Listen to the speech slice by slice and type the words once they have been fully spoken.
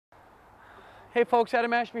Hey folks,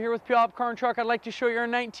 Adam Ashby here with Puyallup Car and Truck. I'd like to show you our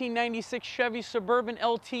 1996 Chevy Suburban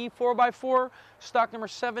LT 4x4, stock number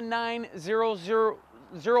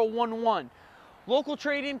 7900011. Local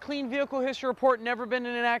trade-in, clean vehicle history report, never been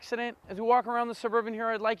in an accident. As we walk around the Suburban here,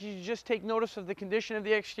 I'd like you to just take notice of the condition of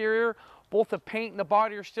the exterior. Both the paint and the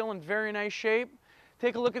body are still in very nice shape.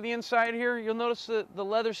 Take a look at the inside here. You'll notice that the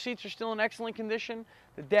leather seats are still in excellent condition.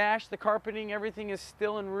 The dash, the carpeting, everything is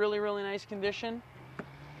still in really nice condition.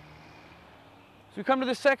 So we come to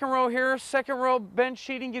the second row here. Second row bench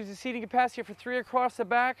seating gives you seating capacity for 3 across the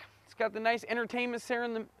back. It's got the nice entertainment center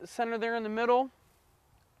in the center there in the middle.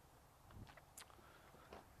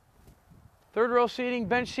 Third row seating,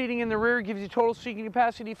 bench seating in the rear gives you total seating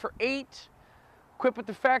capacity for 8. Equipped with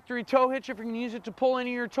the factory tow hitch if you can use it to pull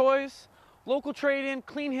any of your toys. Local trade-in,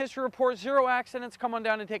 clean history report, 0 accidents. Come on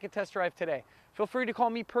down and take a test drive today. Feel free to call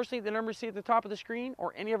me personally at the number you see at the top of the screen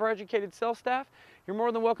or any of our educated sales staff. You're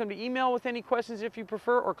more than welcome to email with any questions if you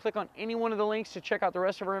prefer, or click on any one of the links to check out the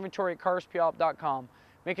rest of our inventory at carspuyallup.com.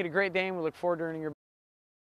 Make it a great day, and we look forward to earning your